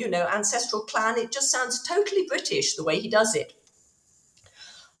clan. It just sounds totally British the way he does it.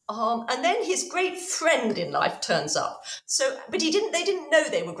 And then his great friend in life turns up. But they didn't know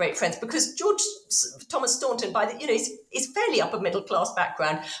they were great friends, because George Thomas Staunton, is fairly upper middle class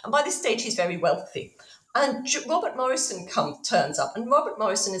background, and by this stage he's very wealthy. And Robert Morrison turns up, and Robert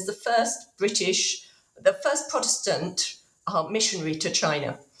Morrison is the first Protestant missionary to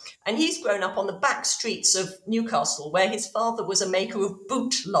China. And he's grown up on the back streets of Newcastle, where his father was a maker of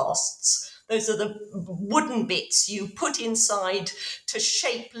boot lasts. Those are the wooden bits you put inside to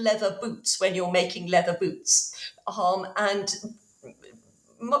shape leather boots when you're making leather boots. And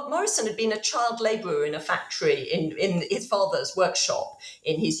Morrison had been a child labourer in a factory in his father's workshop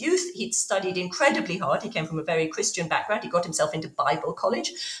in his youth. He'd studied incredibly hard. He came from a very Christian background. He got himself into Bible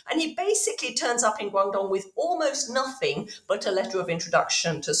college. And he basically turns up in Guangdong with almost nothing but a letter of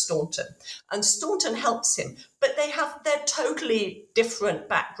introduction to Staunton. And Staunton helps him. But they're totally different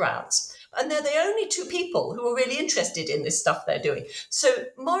backgrounds. And they're the only two people who are really interested in this stuff they're doing. So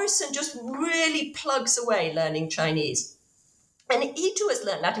Morrison just really plugs away learning Chinese. And he too has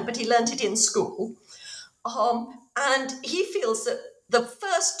learned Latin, but he learned it in school. And he feels that the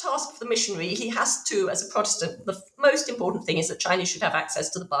first task of the missionary, he has to, as a Protestant, the most important thing is that Chinese should have access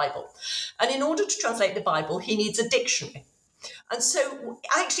to the Bible. And in order to translate the Bible, he needs a dictionary. And so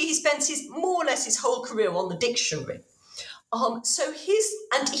actually he spends more or less his whole career on the dictionary. And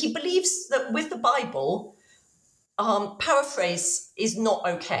he believes that with the Bible, paraphrase is not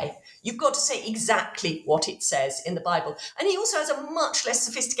okay. You've got to say exactly what it says in the Bible. And he also has a much less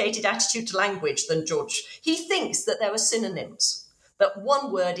sophisticated attitude to language than George. He thinks that there are synonyms, that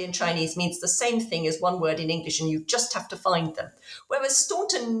one word in Chinese means the same thing as one word in English, and you just have to find them. Whereas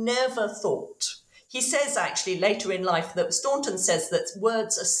Staunton never thought. He says actually later in life that Staunton says that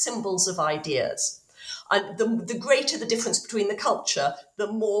words are symbols of ideas. And the greater the difference between the culture,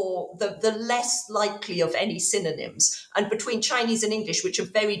 the less likely of any synonyms. And between Chinese and English, which are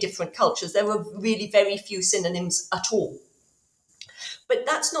very different cultures, there are really very few synonyms at all. But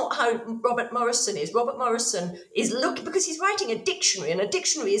that's not how Robert Morrison is. Robert Morrison is because he's writing a dictionary, and a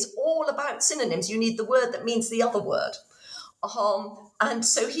dictionary is all about synonyms. You need the word that means the other word. And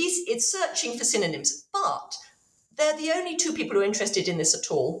so it's searching for synonyms. But they're the only two people who are interested in this at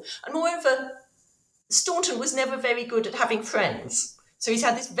all. And moreover, Staunton was never very good at having friends. So he's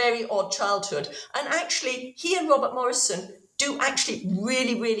had this very odd childhood. And actually, he and Robert Morrison do actually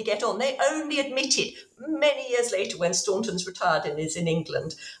really, really get on. They only admit it many years later when Staunton's retired and is in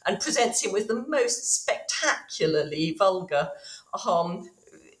England, and presents him with the most spectacularly vulgar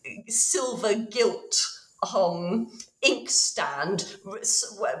silver gilt inkstand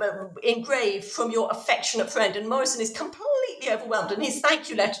engraved from your affectionate friend. And Morrison is completely completely overwhelmed. And his thank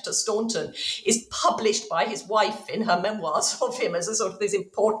you letter to Staunton is published by his wife in her memoirs of him as a sort of this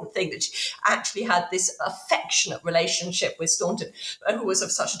important thing, that she actually had this affectionate relationship with Staunton, who was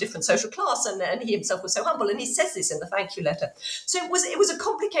of such a different social class, and he himself was so humble. And he says this in the thank you letter. So it was a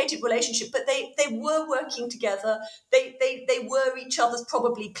complicated relationship, but they were working together. They were each other's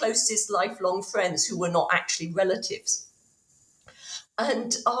probably closest lifelong friends who were not actually relatives.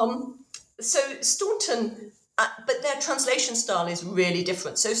 And so Staunton, but their translation style is really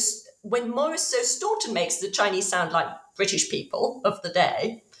different. So Staunton makes the Chinese sound like British people of the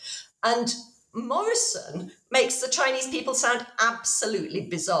day, and Morrison makes the Chinese people sound absolutely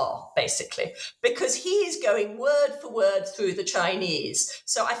bizarre, basically, because he is going word for word through the Chinese.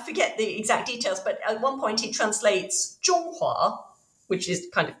 So I forget the exact details, but at one point he translates Zhonghua, which is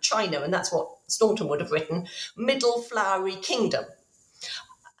kind of China, and that's what Staunton would have written, Middle Flowery Kingdom.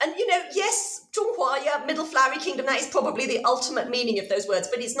 And, yes, Zhonghua, yeah, Middle Flowery Kingdom, that is probably the ultimate meaning of those words,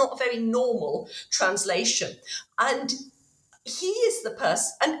 but it's not a very normal translation. And he is the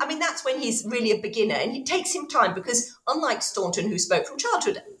person, and I mean, that's when he's really a beginner, and it takes him time because unlike Staunton, who spoke from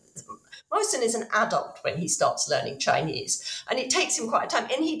childhood, Morrison is an adult when he starts learning Chinese, and it takes him quite a time.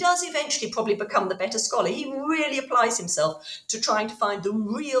 And he does eventually probably become the better scholar. He really applies himself to trying to find the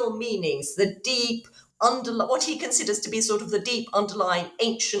real meanings, the deep, what he considers to be sort of the deep underlying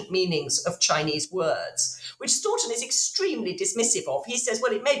ancient meanings of Chinese words, which Staunton is extremely dismissive of. He says,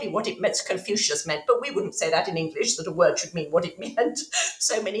 well, it may be what Confucius meant, but we wouldn't say that in English, that a word should mean what it meant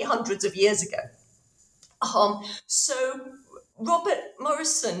so many hundreds of years ago. So Robert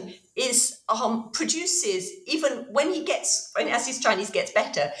Morrison produces, even as his Chinese gets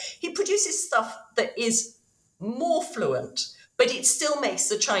better, he produces stuff that is more fluent, but it still makes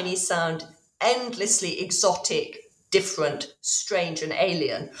the Chinese sound endlessly exotic, different, strange, and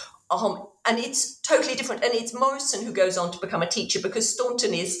alien. And it's totally different. And it's Morrison who goes on to become a teacher, because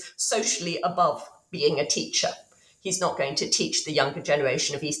Staunton is socially above being a teacher. He's not going to teach the younger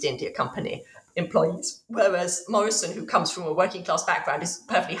generation of East India Company employees. Whereas Morrison, who comes from a working class background, is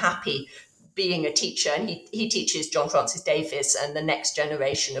perfectly happy being a teacher. And he teaches John Francis Davis and the next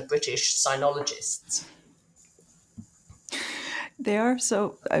generation of British sinologists. They are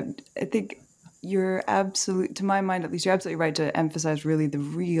so, I think you're absolutely, to my mind at least, you're absolutely right to emphasize really the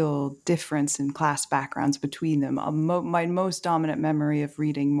real difference in class backgrounds between them. My most dominant memory of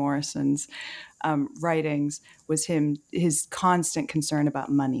reading Morrison's writings was his constant concern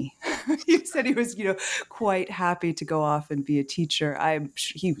about money. He said he was, quite happy to go off and be a teacher.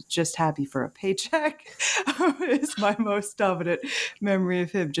 He was just happy for a paycheck. Is my most dominant memory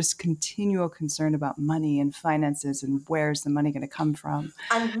of him. Just continual concern about money and finances and where's the money going to come from.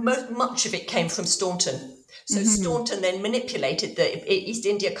 And much of it came from Staunton. So Staunton then manipulated the East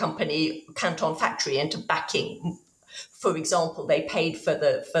India Company Canton factory into backing. For example, they paid for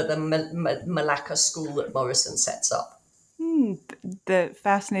the Malacca school that Morrison sets up. The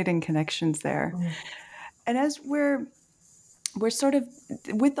fascinating connections there. And as we're sort of,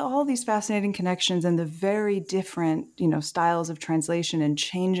 with all these fascinating connections and the very different, styles of translation and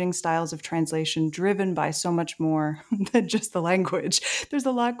changing styles of translation driven by so much more than just the language, there's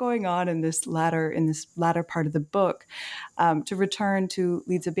a lot going on in this latter part of the book. To return to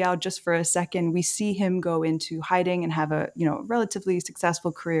Li Zibiao just for a second, we see him go into hiding and have a relatively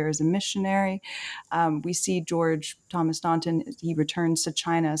successful career as a missionary. We see George Thomas Staunton, he returns to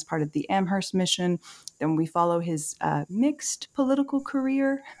China as part of the Amherst mission. Then we follow his mixed political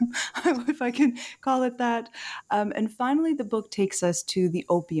career, if I can call it that. And finally, the book takes us to the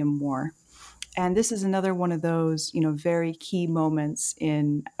Opium War. And this is another one of those, very key moments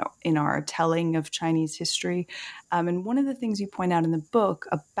in our telling of Chinese history. And one of the things you point out in the book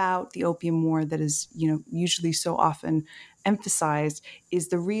about the Opium War that is, usually so often emphasized is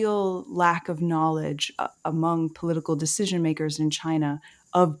the real lack of knowledge among political decision makers in China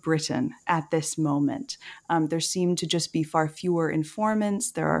of Britain at this moment. There seem to just be far fewer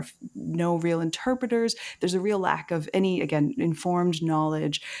informants. There are no real interpreters. There's a real lack of any, again, informed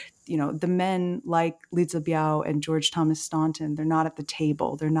knowledge. The men like Li Zibiao and George Thomas Staunton, they're not at the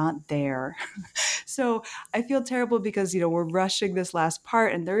table. They're not there. So I feel terrible because, we're rushing this last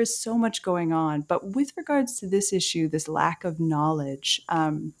part and there is so much going on. But with regards to this issue, this lack of knowledge,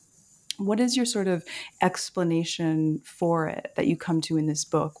 what is your sort of explanation for it that you come to in this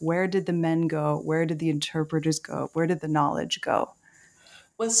book? Where did the men go? Where did the interpreters go? Where did the knowledge go?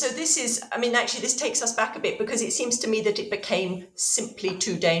 Well, so this takes us back a bit because it seems to me that it became simply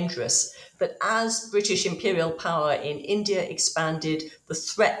too dangerous. That as British imperial power in India expanded, the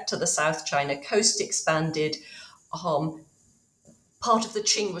threat to the South China coast expanded, part of the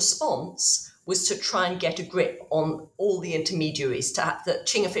Qing response was to try and get a grip on all the intermediaries, that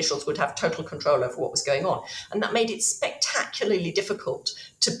Qing officials would have total control over what was going on. And that made it spectacularly difficult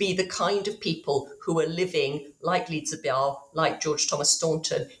to be the kind of people who were living like Li Zibiao, like George Thomas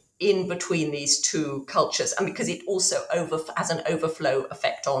Staunton, in between these two cultures. And because it also has an overflow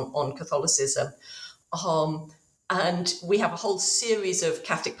effect on Catholicism. And we have a whole series of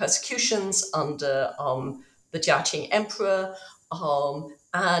Catholic persecutions under the Jiaqing emperor.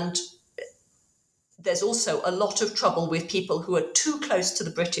 And there's also a lot of trouble with people who are too close to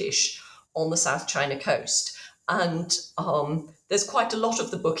the British on the South China coast. And there's quite a lot of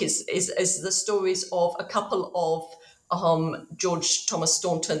the book is the stories of a couple of George Thomas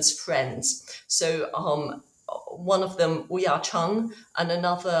Staunton's friends. So one of them, Wu Ya-cheng, and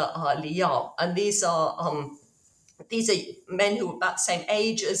another Li Yao. And these are men who were about the same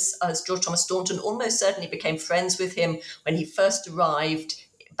age as George Thomas Staunton, almost certainly became friends with him when he first arrived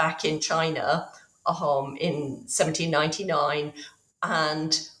back in China in 1799,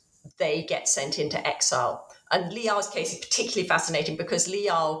 and they get sent into exile. And Li Yao's case is particularly fascinating because Li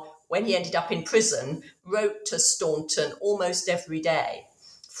Yao, when he ended up in prison, wrote to Staunton almost every day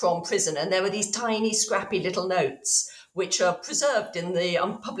from prison. And there were these tiny, scrappy little notes which are preserved in the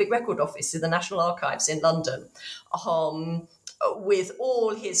Public Record Office in the National Archives in London, with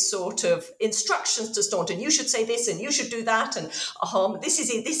all his sort of instructions to Staunton. You should say this and you should do that, and this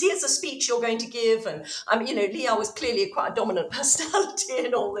is a speech you're going to give. And Li Yao was clearly quite a dominant personality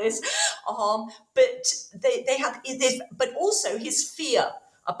in all this, but they had this, but also his fear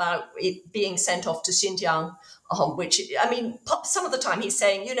about it being sent off to Xinjiang, which, some of the time he's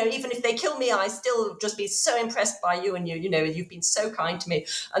saying, even if they kill me, I still just be so impressed by you, and you've been so kind to me.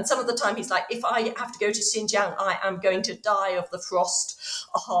 And some of the time he's like, if I have to go to Xinjiang, I am going to die of the frost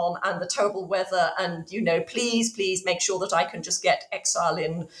and the terrible weather, and, please make sure that I can just get exile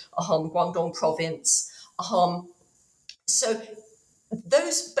in Guangdong province. And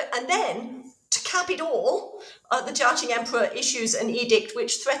then, to cap it all, the Jiaqing emperor issues an edict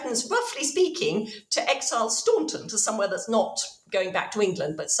which threatens, roughly speaking, to exile Staunton to somewhere that's not going back to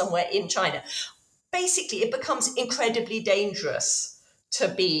England, but somewhere in China. Basically, it becomes incredibly dangerous to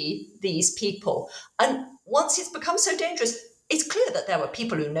be these people. And once it's become so dangerous, it's clear that there were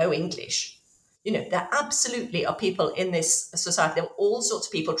people who know English. There absolutely are people in this society. There are all sorts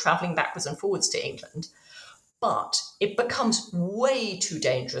of people traveling backwards and forwards to England. But it becomes way too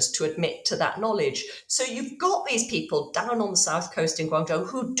dangerous to admit to that knowledge. So you've got these people down on the south coast in Guangzhou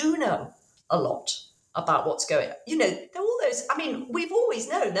who do know a lot about what's going on. There are all those, we've always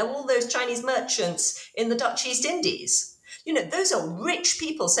known there are all those Chinese merchants in the Dutch East Indies. Those are rich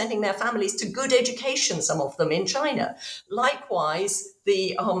people sending their families to good education, some of them in China. Likewise,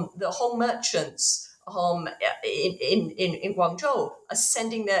 the Hong merchants in Guangzhou are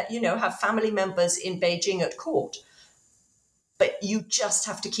sending their, have family members in Beijing at court. But you just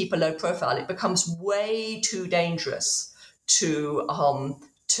have to keep a low profile. It becomes way too dangerous to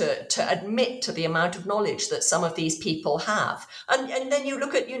admit to the amount of knowledge that some of these people have. And then you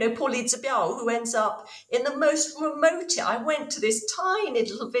look at, poor Li Zibiao, who ends up in the most remote. I went to this tiny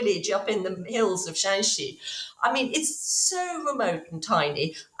little village up in the hills of Shanxi. It's so remote and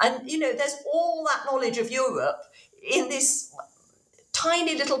tiny. And, there's all that knowledge of Europe in this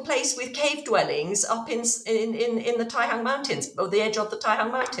tiny little place with cave dwellings up in the Taihang Mountains, or the edge of the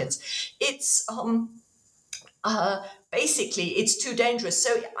Taihang Mountains. It's basically, it's too dangerous.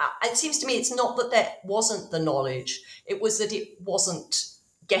 So it seems to me it's not that there wasn't the knowledge; it was that it wasn't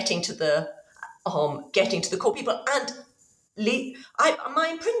getting to the core people. And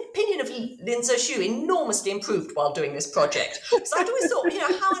my opinion of Lin Zexu enormously improved while doing this project. So I'd always thought,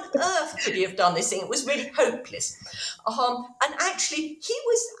 how on earth could he have done this thing? It was really hopeless. And actually, he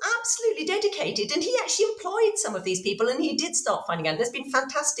was absolutely dedicated, and he actually employed some of these people, and he did start finding out. There's been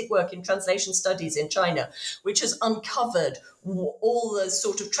fantastic work in translation studies in China, which has uncovered all the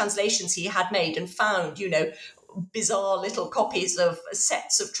sort of translations he had made and found, bizarre little copies of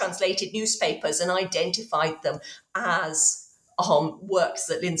sets of translated newspapers and identified them as works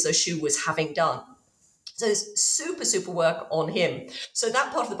that Lin Zexu was having done. So there's super, super work on him. So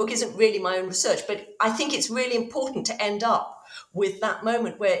that part of the book isn't really my own research, but I think it's really important to end up with that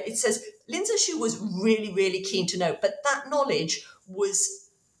moment where it says Lin Zexu was really, really keen to know, but that knowledge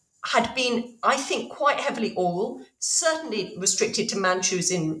had been, I think, quite heavily oral, certainly restricted to Manchus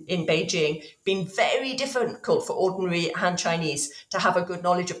in Beijing, been very difficult for ordinary Han Chinese to have a good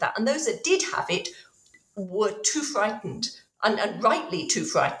knowledge of that. And those that did have it were too frightened, and rightly too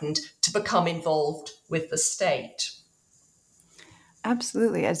frightened, to become involved with the state.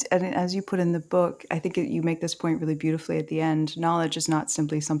 Absolutely. As you put in the book, I think you make this point really beautifully at the end. Knowledge is not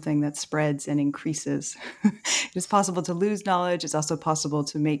simply something that spreads and increases. It is possible to lose knowledge. It's also possible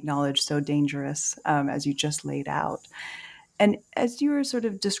to make knowledge so dangerous, as you just laid out. And as you were sort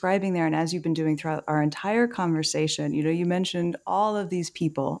of describing there, and as you've been doing throughout our entire conversation, you mentioned all of these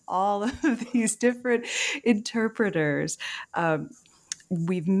people, all of these different interpreters.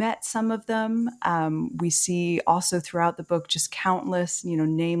 We've met some of them. We see also throughout the book just countless,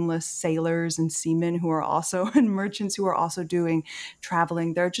 nameless sailors and seamen who are also, and merchants who are also doing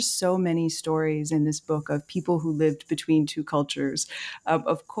traveling. There are just so many stories in this book of people who lived between two cultures.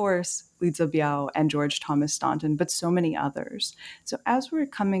 Of course, Li Zibiao and George Thomas Staunton, but so many others. So as we're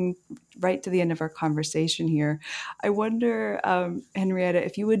coming right to the end of our conversation here, I wonder, Henrietta,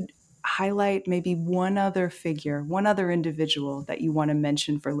 if you would highlight maybe one other figure, one other individual that you want to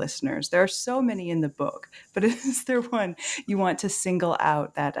mention for listeners. There are so many in the book, but is there one you want to single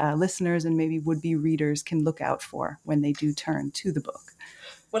out that listeners and maybe would-be readers can look out for when they do turn to the book?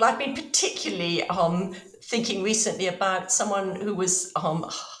 Well, I've been particularly thinking recently about someone who was He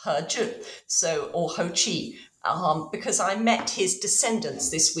Zhi, or Ho Chi, because I met his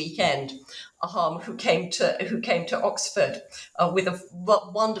descendants this weekend, who came to Oxford with a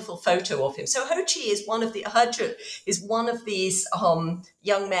wonderful photo of him. So He Zhi is one of these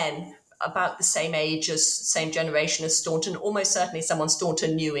young men about the same generation as Staunton. Almost certainly someone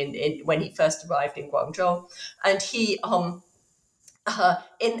Staunton knew in when he first arrived in Guangzhou, and he.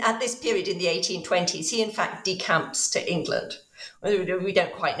 At this period in the 1820s, he in fact decamps to England. We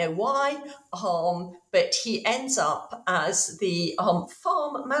don't quite know why, but he ends up as the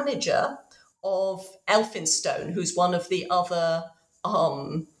farm manager of Elphinstone, who's one of the other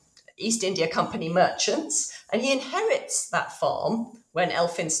East India Company merchants, and he inherits that farm when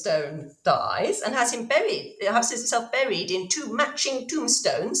Elphinstone dies and has himself buried in two matching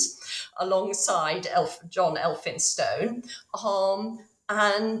tombstones alongside John Elphinstone.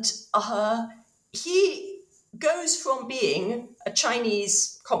 He goes from being a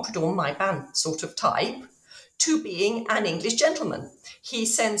Chinese comprador Maiban sort of type to being an English gentleman. He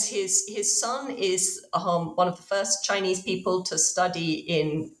sends his son is one of the first Chinese people to study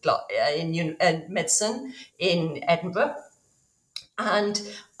in medicine in Edinburgh, and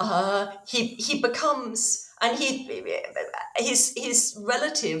he becomes, and his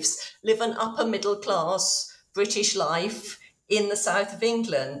relatives live an upper middle class British life in the south of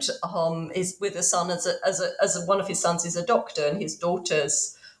England. Is with a son one of his sons is a doctor, and his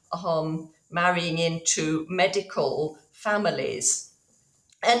daughters marrying into medical families.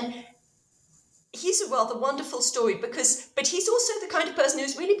 And he's a rather wonderful story but he's also the kind of person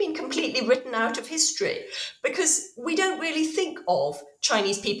who's really been completely written out of history, because we don't really think of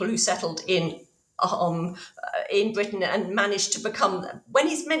Chinese people who settled in Britain and managed to become, when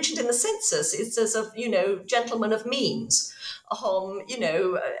he's mentioned in the census, it's as a gentleman of means, who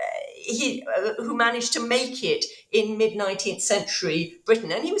managed to make it in mid-19th century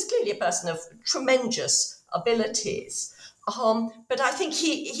Britain, and he was clearly a person of tremendous abilities. But I think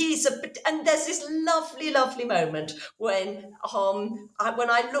and there's this lovely, lovely moment when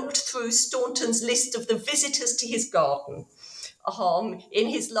I looked through Staunton's list of the visitors to his garden. In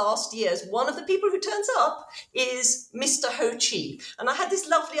his last years, one of the people who turns up is Mr. Ho Chi. And I had this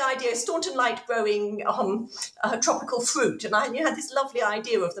lovely idea. Staunton liked growing tropical fruit, and I had this lovely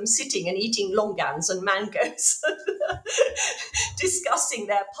idea of them sitting and eating longans and mangoes, discussing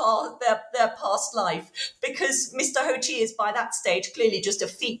their past life, because Mr. Ho Chi is by that stage clearly just a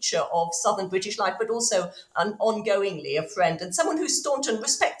feature of southern British life, but also ongoingly a friend, and someone who Staunton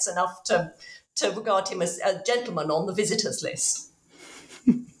respects enough to regard him as a gentleman on the visitors list.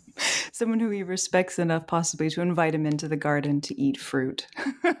 Someone who he respects enough possibly to invite him into the garden to eat fruit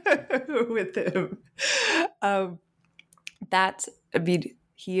with him.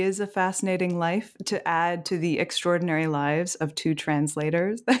 He is a fascinating life to add to the extraordinary lives of two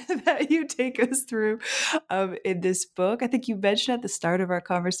translators that you take us through in this book. I think you mentioned at the start of our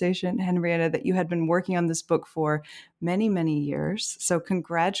conversation, Henrietta, that you had been working on this book for many, many years. So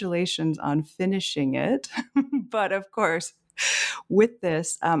congratulations on finishing it. But of course, with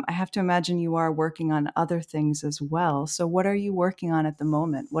this, I have to imagine you are working on other things as well. So what are you working on at the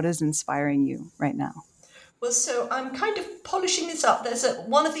moment? What is inspiring you right now? Well, so I'm kind of polishing this up. There's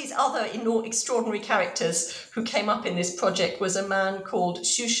one of these other extraordinary characters who came up in this project was a man called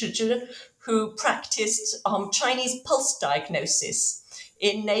Xu Shizhi, who practiced Chinese pulse diagnosis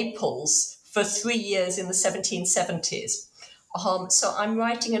in Naples for 3 years in the 1770s. So I'm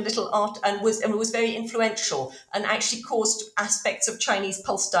writing a little art, and it was very influential, and actually caused aspects of Chinese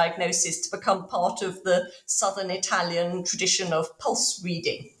pulse diagnosis to become part of the Southern Italian tradition of pulse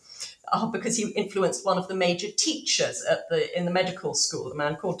reading. Because he influenced one of the major teachers in the medical school, a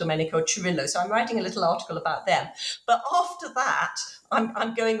man called Domenico Cirillo. So I'm writing a little article about them. But after that,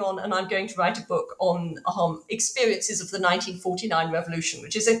 I'm going on and I'm going to write a book on experiences of the 1949 revolution,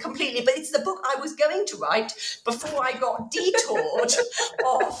 which is but it's the book I was going to write before I got detoured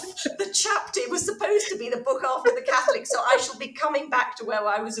off the chapter. It was supposed to be the book after the Catholic, so I shall be coming back to where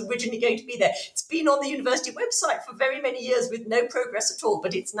I was originally going to be there. It's been on the university website for very many years with no progress at all,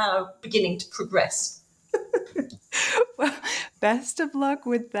 but it's now beginning to progress. Well, best of luck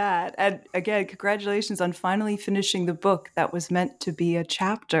with that. And again, congratulations on finally finishing the book that was meant to be a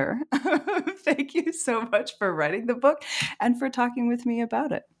chapter. Thank you so much for writing the book and for talking with me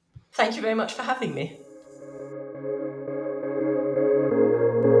about it. Thank you very much for having me.